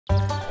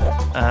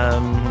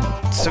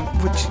So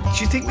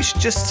do you think we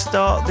should just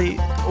start the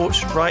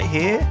orchard right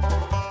here?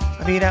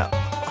 I mean, I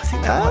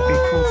think that might be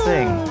a cool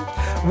thing.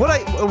 What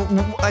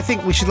I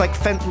think we should like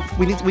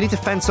we need to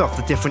fence off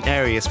the different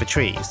areas for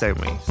trees,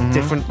 don't we?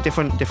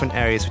 Different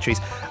areas for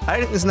trees. I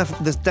don't think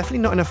there's definitely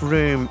not enough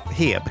room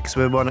here because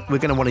we're going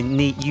to want to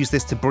use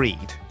this to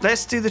breed.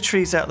 Let's do the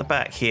trees out the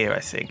back here. I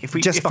think if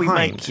we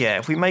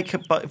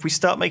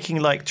start making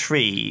like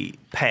tree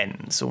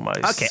pens almost.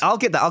 Okay, I'll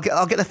get that.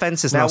 I'll get the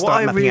fences now. What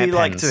I really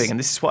like doing, and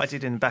this is what I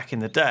did back in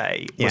the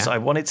day, was I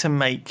wanted to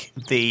make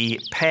the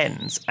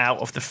pens out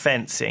of the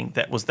fencing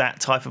that was that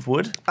type of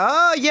wood.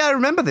 Oh yeah, I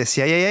remember this.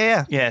 Yeah.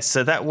 Yeah,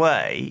 so that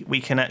way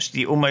we can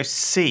actually almost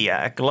see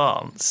at a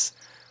glance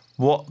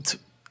what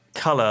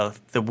colour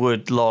the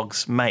wood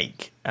logs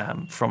make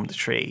from the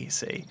tree,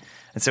 see?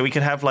 And so we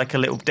could have like a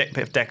little bit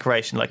of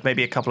decoration, like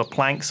maybe a couple of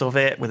planks of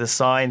it with a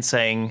sign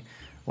saying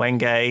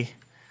Wenge,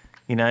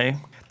 you know?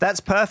 That's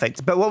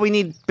perfect. But what we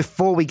need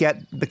before we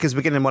because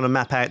we're going to want to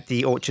map out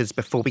the orchards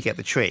before we get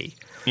the tree.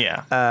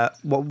 Yeah.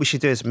 What we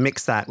should do is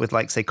mix that with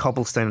like, say,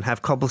 cobblestone and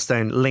have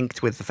cobblestone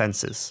linked with the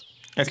fences.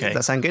 Okay. Does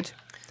that sound good?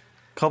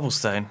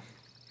 Cobblestone.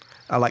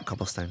 I like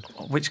cobblestone.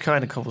 Which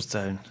kind of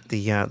cobblestone?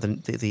 The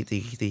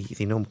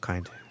normal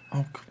kind.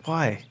 Oh,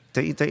 why?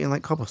 Don't you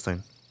like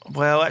cobblestone?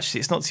 Well,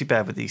 actually, it's not too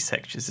bad with these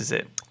textures, is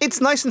it? It's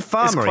nice and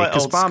farmery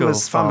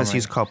because farmers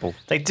use cobble.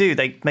 They do.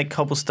 They make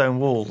cobblestone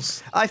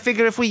walls. I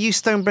figure if we use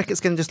stone brick, it's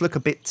going to just look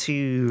a bit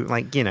too,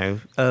 like, you know,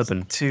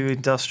 urban. Too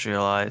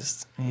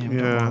industrialised.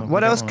 Yeah.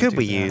 What else could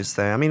we use,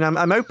 though? I mean,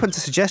 I'm open to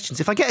suggestions.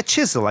 If I get a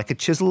chisel, I could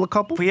chisel a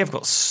cobble. We have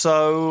got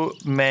so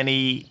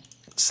many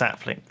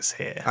saplings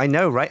here. I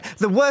know, right?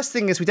 The worst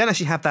thing is we don't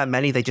actually have that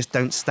many. They just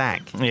don't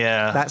stack.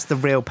 Yeah. That's the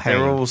real pain.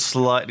 They're all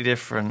slightly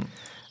different.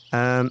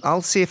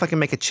 I'll see if I can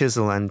make a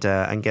chisel and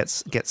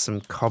get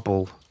some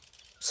cobble,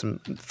 some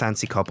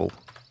fancy cobble,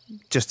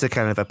 just to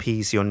kind of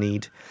appease your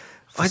need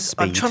for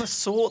speed. I'm trying to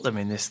sort them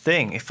in this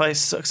thing.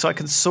 So I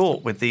can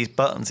sort with these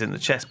buttons in the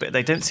chest, but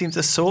they don't seem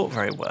to sort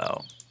very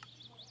well.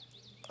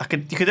 You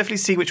could definitely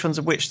see which ones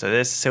are which, though.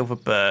 There's the silver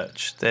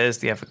birch. There's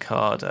the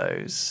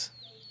avocados.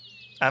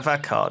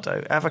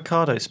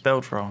 Avocado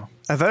spelled wrong.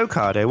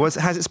 Avocado?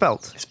 How's it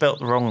spelled? It's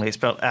spelled wrongly. It's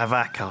spelled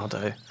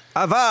avocado.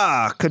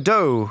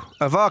 Avocado.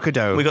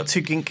 We got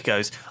 2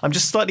 ginkgos. I'm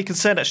just slightly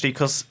concerned actually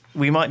because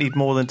we might need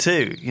more than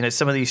 2. You know,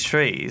 some of these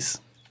trees.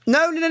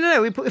 No.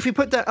 If we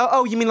put that,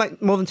 you mean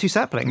like more than 2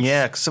 saplings?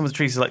 Yeah, because some of the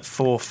trees are like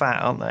 4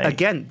 fat, aren't they?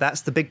 Again,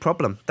 that's the big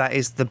problem. That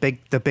is the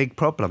big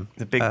problem.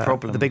 The big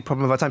problem. The big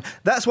problem of our time.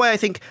 That's why I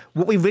think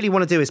what we really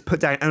want to do is put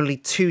down only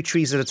 2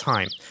 trees at a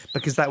time,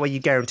 because that way you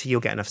guarantee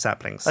you'll get enough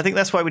saplings. I think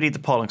that's why we need the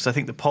pollen, because I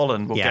think the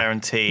pollen will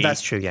guarantee.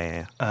 That's true.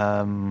 Yeah.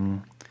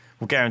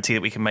 We'll guarantee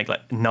that we can make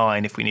like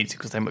 9 if we need to,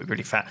 because they might be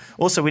really fat.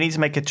 Also, we need to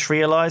make a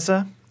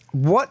treealyzer.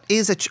 What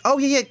is a?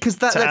 Because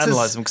that to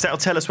analyse them, because that'll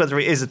tell us whether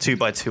it is a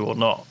 2x2 or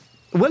not.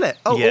 Will it?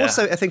 Oh, yeah.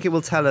 Also, I think it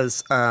will tell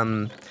us.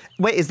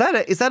 Wait, is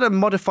that a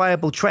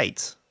modifiable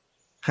trait?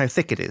 How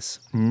thick it is?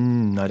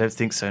 I don't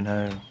think so.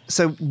 No.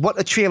 So what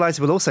a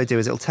treealyzer will also do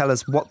is it'll tell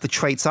us what the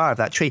traits are of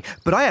that tree.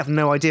 But I have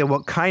no idea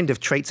what kind of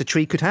traits a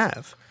tree could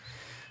have.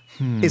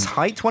 Is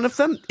height one of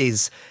them?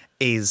 Is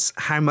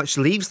how much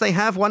leaves they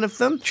have one of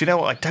them? Do you know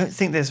what? I don't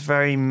think there's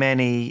very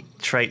many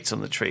traits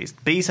on the trees.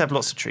 Bees have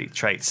lots of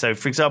traits. So,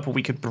 for example,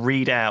 we could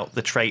breed out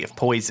the trait of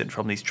poison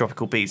from these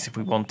tropical bees if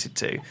we wanted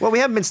to. Well, we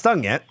haven't been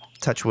stung yet.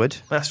 Touch wood.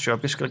 That's true.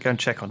 I'm just going to go and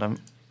check on them.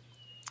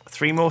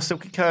 3 more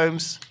silky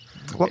combs.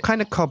 What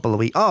kind of cobble are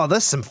we? Oh,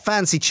 there's some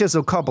fancy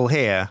chisel cobble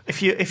here.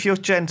 If you're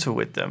gentle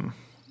with them,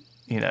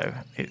 you know,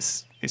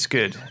 it's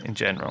good in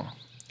general.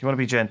 You want to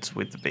be gentle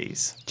with the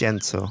bees.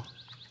 Gentle.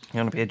 You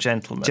want to be a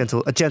gentleman.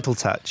 A gentle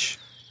touch.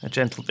 A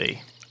gentle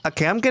bee.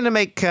 Okay, I'm going to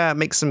make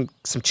some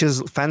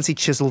fancy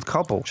chiseled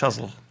cobble.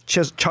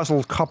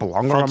 Chiseled cobble.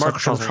 I'm going to make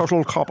some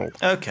chiseled cobble.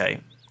 Okay,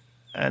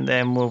 and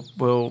then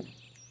we'll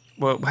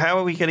how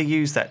are we going to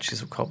use that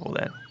chisel cobble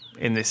then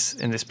in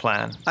this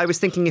plan? I was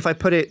thinking if I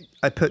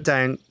put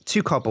down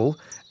 2 cobble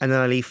and then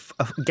I leave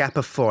a gap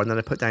of 4 and then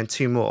I put down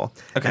 2 more.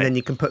 Okay. And then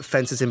you can put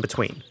fences in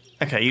between.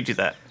 Okay, you do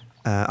that.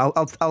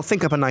 I'll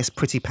think up a nice,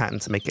 pretty pattern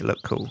to make it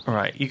look cool. All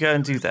right, you go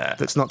and do that.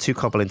 That's not too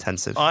cobble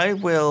intensive. I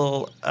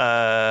will.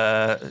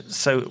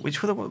 So,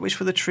 which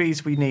were the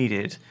trees we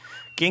needed?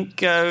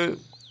 Ginkgo,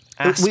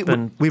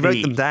 aspen. We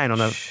wrote them down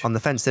on the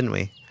fence, didn't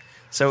we?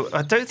 So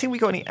I don't think we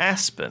got any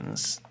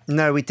aspens.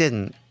 No, we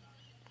didn't.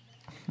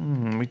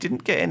 We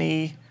didn't get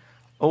any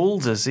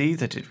alders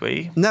either, did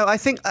we? No, I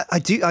think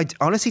I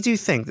honestly do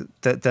think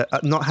that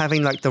not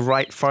having like the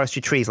right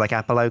forestry trees like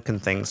apple oak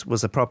and things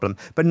was a problem.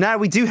 But now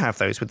we do have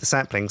those with the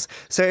saplings.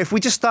 So if we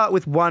just start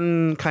with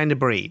one kind of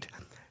breed,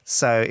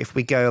 so if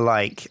we go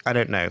like I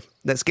don't know,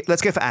 let's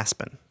go for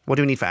aspen. What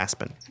do we need for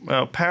aspen?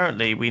 Well,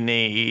 apparently we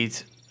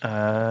need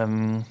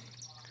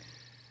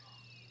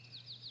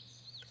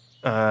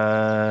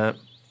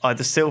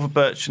either silver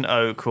birch and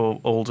oak or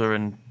alder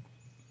and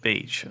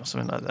beech or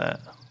something like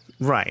that.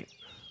 Right.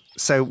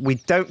 So we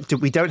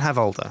don't have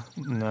alder.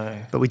 No.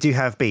 But we do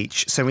have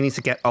beech. So we need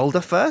to get alder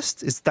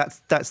first.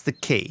 That's the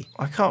key.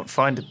 I can't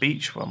find a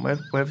beech one.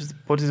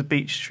 What does a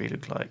beech tree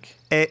look like?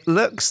 It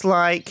looks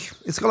like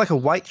it's got like a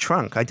white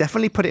trunk. I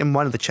definitely put it in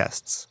one of the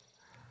chests.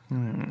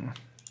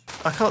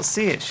 I can't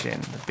see it,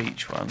 Sjin, the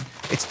beech one.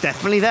 It's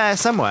definitely there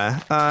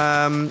somewhere.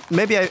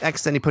 Maybe I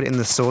accidentally put it in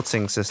the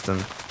sorting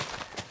system.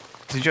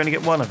 Did you only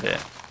get one of it?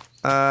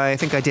 I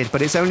think I did,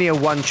 but it's only a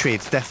one tree.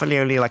 It's definitely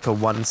only like a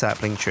one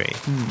sapling tree.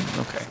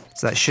 Okay.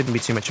 So that shouldn't be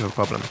too much of a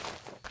problem.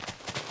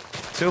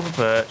 Silver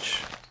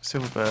birch,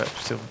 silver birch,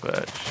 silver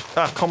birch.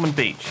 Ah, common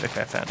beech.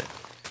 Okay, I found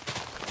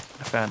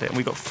it. And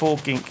we got 4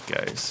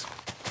 ginkgos.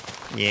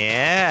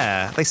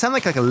 Yeah. They sound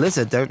like a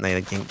lizard, don't they?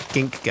 The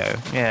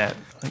ginkgo. Yeah,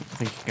 I'm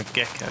thinking of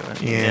gecko.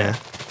 Aren't you? Yeah.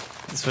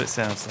 That's what it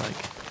sounds like.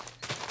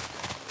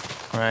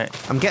 Right.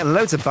 I'm getting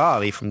loads of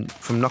barley from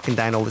knocking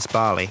down all this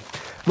barley.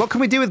 What can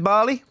we do with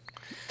barley?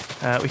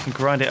 We can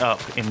grind it up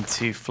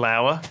into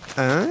flour.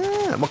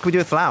 What can we do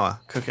with flour?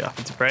 Cook it up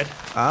into bread.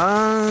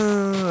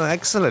 Ah,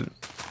 excellent.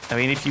 I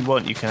mean, if you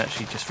want, you can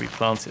actually just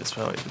replant it as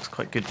well. It looks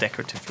quite good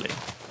decoratively.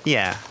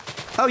 Yeah.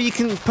 Oh, you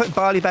can put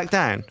barley back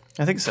down?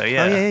 I think so,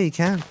 yeah. Oh, yeah, you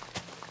can.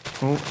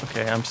 Oh,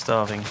 okay, I'm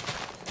starving.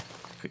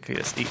 Quickly,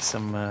 let's eat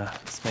some,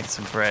 let's make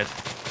some bread.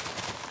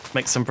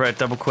 Make some bread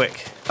double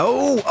quick.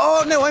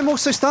 Oh, no, I'm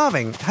also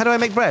starving. How do I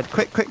make bread?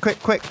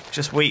 Quick.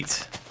 Just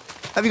wheat.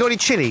 Have you got any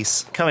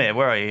chilies? Come here,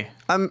 where are you?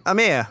 I'm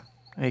here.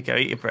 There you go,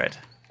 eat your bread.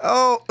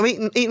 Oh, I'm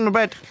eating my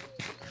bread.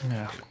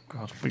 Yeah,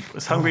 God,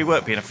 it's hungry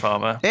work being a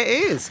farmer. It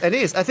is.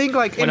 I think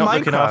like We're in not Minecraft,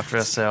 looking after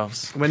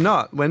ourselves. We're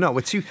not. We're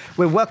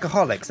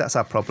workaholics. That's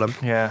our problem.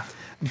 Yeah.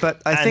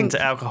 But I think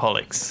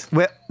alcoholics.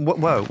 Whoa.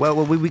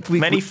 Well,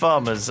 Many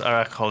farmers are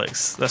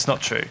alcoholics. That's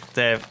not true.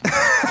 That's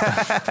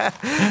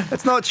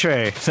not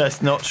true.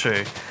 That's not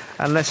true.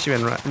 Unless you're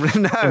in Russia.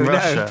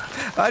 No,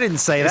 I didn't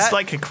say that.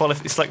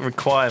 It's like a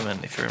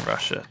requirement if you're in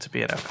Russia to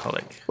be an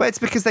alcoholic. Well, it's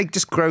because they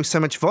just grow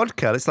so much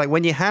vodka. It's like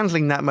when you're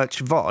handling that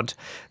much vod,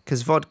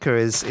 because vodka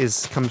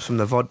comes from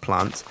the vod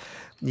plant.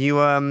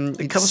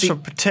 It comes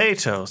from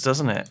potatoes,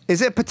 doesn't it?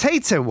 Is it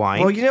potato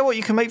wine? Well, you know what?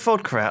 You can make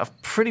vodka out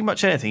of pretty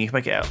much anything. You can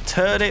make it out of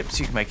turnips.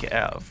 You can make it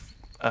out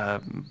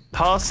of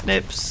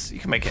parsnips. You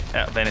can make it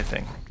out of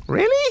anything.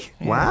 Really?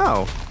 Yeah.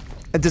 Wow.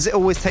 And does it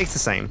always taste the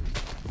same?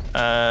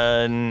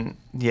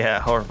 Yeah,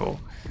 horrible.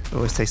 It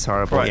always tastes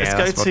horrible. Right, yeah,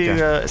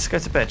 let's go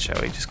to bed,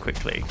 shall we? Just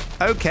quickly.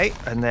 Okay.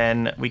 And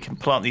then we can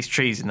plant these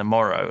trees in the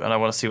morrow, and I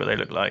want to see what they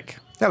look like.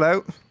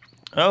 Hello.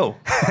 Oh,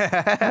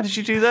 how did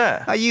you do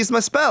that? I used my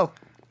spell.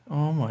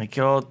 Oh my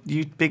God,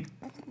 you big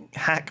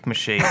hack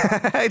machine!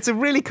 It's a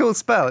really cool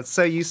spell. It's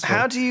so useful.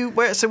 How do you?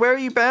 Where are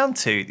you bound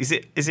to? Is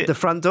it the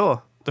front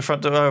door? The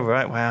front door. Oh,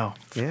 right. Wow.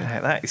 Yeah,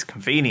 that is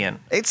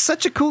convenient. It's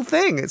such a cool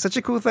thing. Is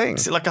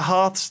it like a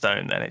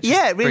Hearthstone then?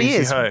 It really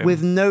is. Home.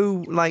 With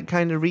no like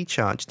kind of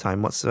recharge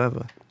time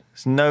whatsoever.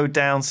 There's no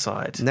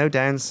downside. No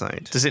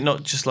downside. Does it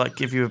not just like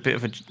give you a bit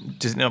of a?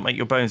 Does it not make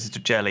your bones into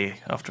jelly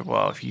after a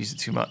while if you use it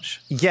too much?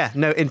 Yeah.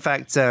 No. In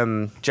fact,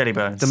 jelly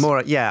bones. The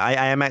more, yeah,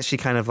 I am actually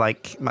kind of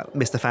like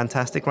Mr.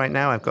 Fantastic right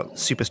now. I've got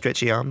super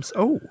stretchy arms.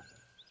 Oh.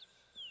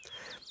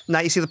 Now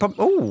you see the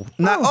problem.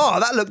 That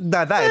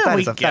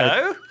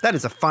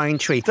is a fine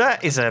tree.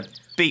 That is a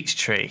beech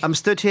tree. I'm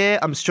stood here.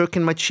 I'm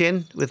stroking my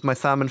chin with my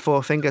thumb and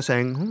forefinger,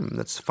 saying,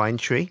 "That's a fine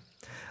tree."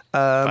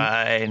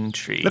 Fine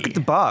tree. Look at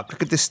the bark.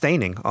 Look at this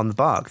staining on the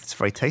bark. It's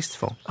very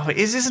tasteful. Oh, it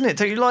is, isn't it?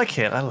 Don't you like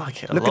it? I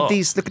like it a lot.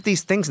 Look at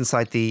these things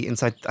inside.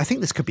 I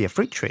think this could be a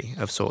fruit tree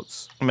of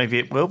sorts. Maybe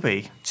it will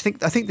be.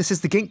 I think this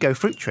is the ginkgo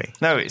fruit tree.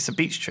 No, it's a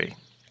beech tree.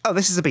 Oh,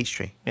 this is a beech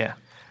tree. Yeah.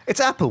 It's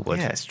applewood.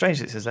 Yeah, it's strange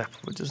that it says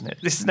applewood, doesn't it?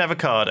 This is an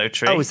avocado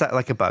tree. Oh, is that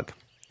like a bug?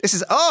 This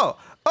is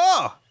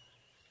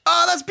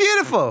that's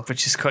beautiful.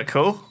 Which is quite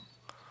cool.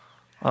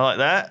 I like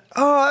that.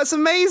 Oh, that's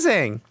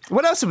amazing.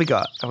 What else have we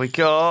got? We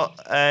got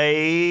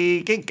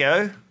a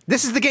ginkgo.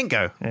 This is the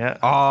ginkgo. Yeah.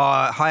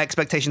 Oh, high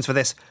expectations for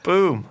this.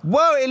 Boom.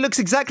 Whoa, it looks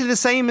exactly the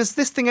same as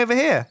this thing over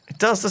here. It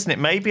does, doesn't it?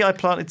 Maybe I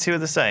planted 2 of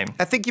the same.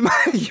 I think you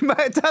might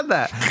have done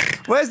that.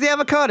 Where's the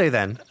avocado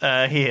then?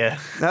 Here.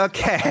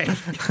 Okay.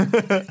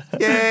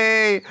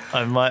 Yay.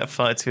 I might have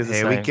planted 2 of the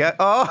same. Here we go.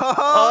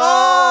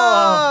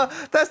 Oh,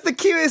 that's the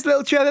cutest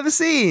little tree I've ever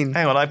seen.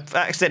 Hang on, I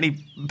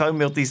accidentally bone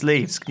milled these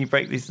leaves. Can you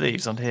break these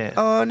leaves on here?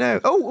 Oh,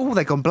 no. Oh,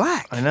 they've gone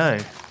black. I know.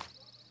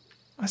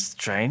 That's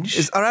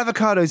strange. Are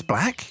avocados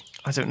black?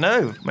 I don't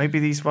know. Maybe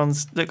these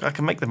ones... Look, I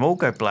can make them all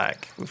go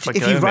black. If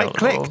you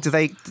right-click, do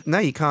they... No,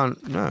 you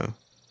can't. No.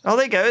 Oh,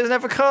 there you go. There's an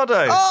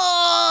avocado.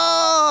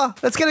 Oh!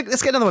 Let's get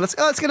another one. Let's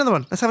get another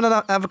one. Let's have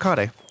another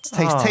avocado.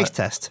 Taste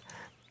test.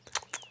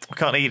 I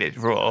can't eat it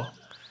raw.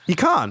 You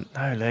can't?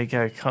 No, there you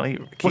go.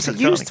 What's it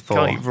used for?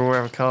 Can't eat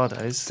raw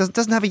avocados.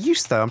 Doesn't have a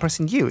use, though. I'm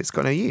pressing U. It's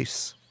got no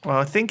use. Well,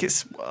 I think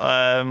it's...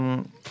 I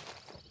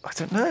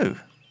don't know.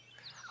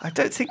 I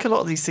don't think a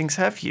lot of these things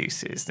have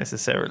uses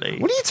necessarily.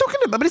 What are you talking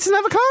about? But it's an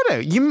avocado.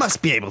 You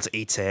must be able to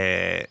eat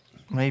it.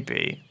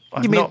 Maybe.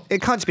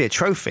 It can't just be a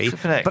trophy.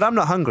 But I'm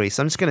not hungry,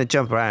 so I'm just going to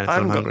jump around until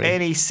I'm hungry. I haven't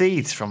got any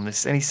seeds from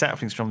this, any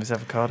saplings from this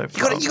avocado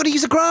plant. You got to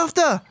use a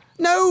grafter.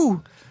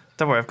 No.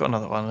 Don't worry, I've got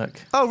another one, look.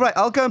 Oh, right.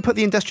 I'll go and put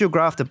the industrial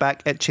grafter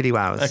back at Chili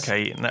Wowers.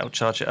 Okay, and that'll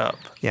charge it up.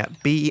 Yeah, And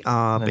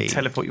BRB. then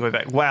teleport your way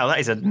back. Wow, that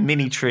is a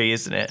mini tree,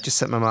 isn't it? Just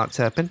set my mark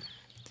Turpin.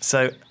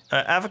 So,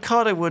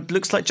 avocado wood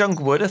looks like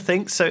jungle wood, I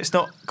think, so it's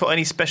not got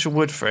any special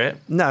wood for it.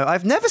 No,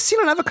 I've never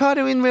seen an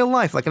avocado in real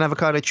life, like an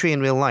avocado tree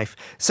in real life.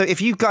 So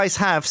if you guys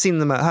have seen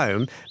them at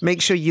home,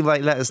 make sure you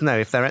let us know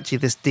if they're actually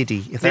this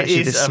diddy, if they're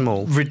actually this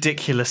small.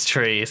 Ridiculous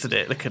tree, isn't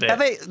it? Look at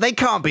it. They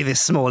can't be this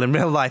small in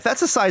real life. That's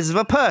the size of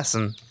a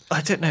person.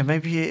 I don't know,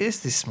 maybe it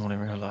is this small in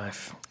real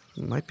life.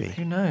 It might be.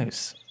 Who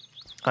knows?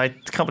 I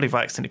can't believe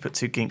I accidentally put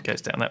 2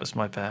 ginkgos down. That was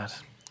my bad.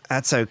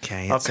 That's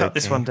okay. I'll cut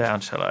this one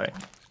down, shall I?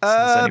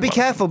 Be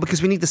careful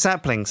because we need the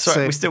saplings. Sorry,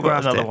 so we still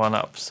got another one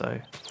up, so...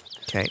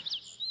 Okay.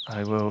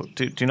 I will...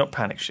 Do not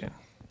panic, Sjin.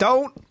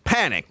 Don't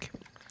panic.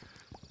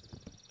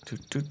 Cut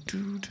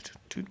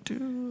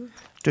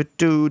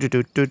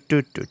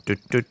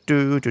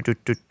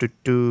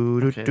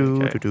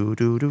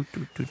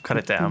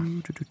it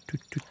down.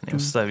 It will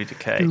slowly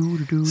decay. So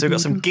we've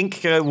got some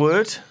ginkgo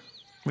wood,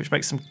 which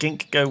makes some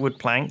ginkgo wood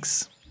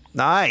planks.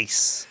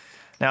 Nice.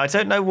 Now, I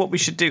don't know what we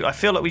should do. I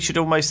feel like we should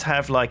almost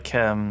have like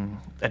a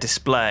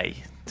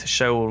display to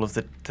show all of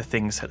the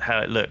things,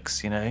 how it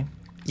looks, you know?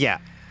 Yeah.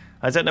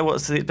 I don't know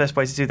what's the best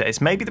way to do that.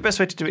 It's maybe the best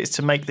way to do it is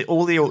to make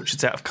all the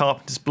orchards out of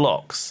carpenter's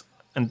blocks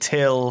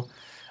until...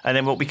 And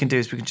then what we can do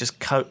is we can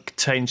just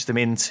change them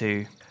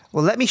into...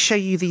 Well, let me show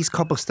you these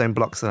cobblestone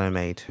blocks that I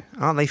made.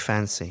 Aren't they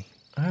fancy?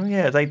 Oh,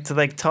 yeah. They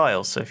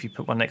tiles, so if you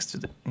put one next to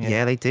the...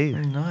 Yeah, they do.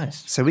 Oh,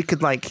 nice. So we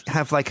could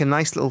have a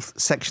nice little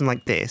section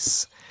like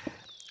this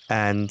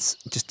and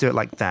just do it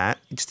like that.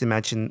 Just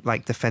imagine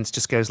like the fence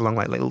just goes along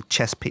like little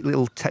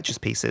little Tetris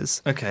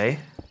pieces. Okay.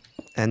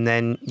 And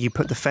then you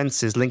put the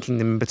fences linking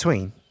them in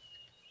between.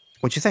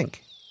 What do you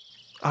think?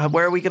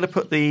 Where are we going to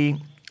put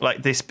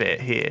this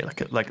bit here?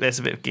 Like there's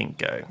a bit of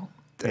ginkgo,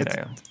 you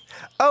know.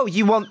 Oh,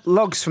 you want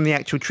logs from the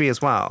actual tree as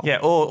well? Yeah,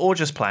 or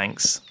just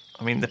planks.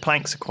 I mean, the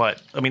planks are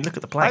quite... I mean, look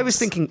at the planks. I was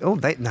thinking,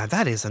 now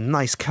that is a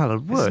nice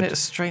coloured wood. Isn't it a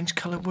strange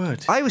coloured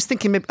wood? I was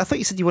thinking, I thought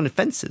you said you wanted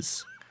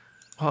fences.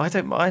 Well, I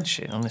don't mind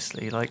shit,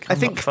 honestly. Like, I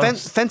think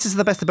fences are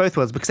the best of both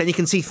worlds because then you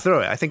can see through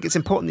it. I think it's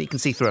important that you can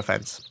see through a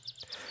fence.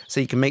 So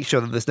you can make sure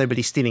that there's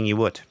nobody stealing your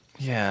wood.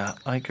 Yeah,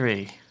 I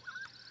agree.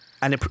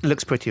 And it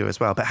looks prettier as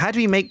well. But how do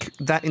we make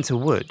that into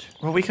wood?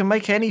 Well, we can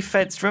make any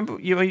fence. Remember,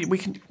 we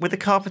can with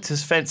the any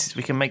fences.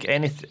 We can make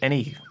any.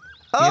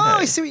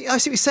 I see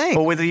what you're saying.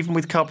 Or even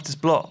with carpenter's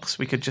blocks,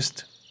 we could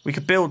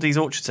build these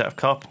orchards out of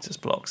carpenter's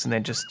blocks, and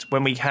then just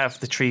when we have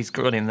the trees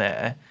grown in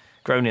there.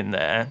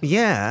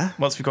 Yeah.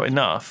 Once we've got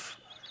enough.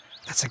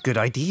 That's a good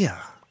idea.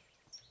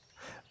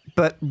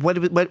 But what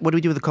do we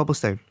do with the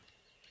cobblestone?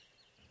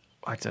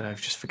 I don't know.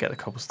 Just forget the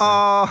cobblestone.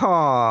 Oh,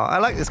 I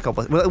like this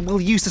cobblestone.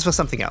 We'll use this for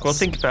something else. Well,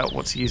 think about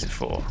what to use it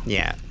for.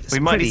 Yeah. We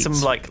might need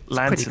some like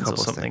lanterns or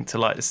something to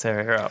light this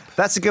area up.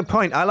 That's a good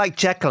point. I like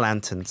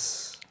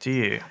jack-o'-lanterns. Do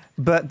you?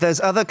 But there's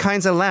other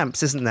kinds of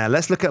lamps, isn't there?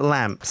 Let's look at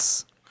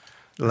lamps.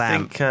 I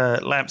think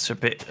lamps are a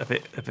bit of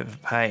a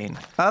pain.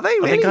 Are they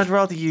really? I think I'd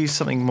rather use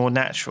something more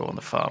natural on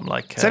the farm,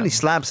 like. It's only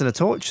slabs and a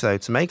torch, though,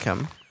 to make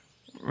them.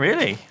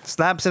 Really?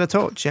 Slabs and a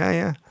torch,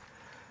 yeah.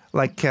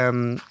 Like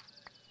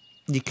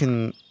you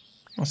can.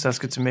 That sounds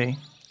good to me.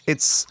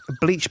 It's a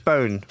bleached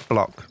bone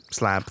block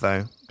slab,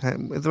 though. Are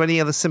there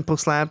any other simple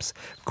slabs?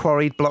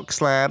 Quarried block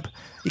slab.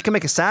 You can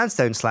make a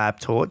sandstone slab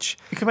torch.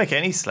 You can make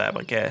any slab,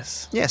 I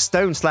guess. Yeah,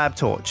 stone slab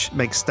torch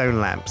makes stone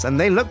lamps, and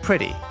they look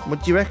pretty.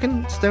 What do you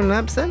reckon? Stone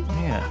lamps, then?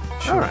 Yeah,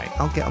 sure. All right,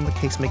 I'll get on the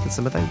case making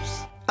some of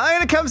those. I'm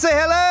going to come say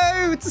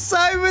hello to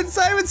Simon.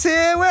 Simon's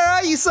here. Where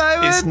are you,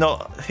 Simon? It's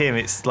not him.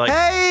 It's like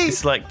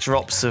It's like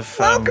drops of...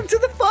 Welcome to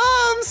the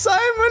farm,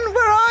 Simon.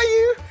 Where are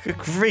you? Good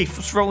grief.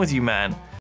 What's wrong with you, man?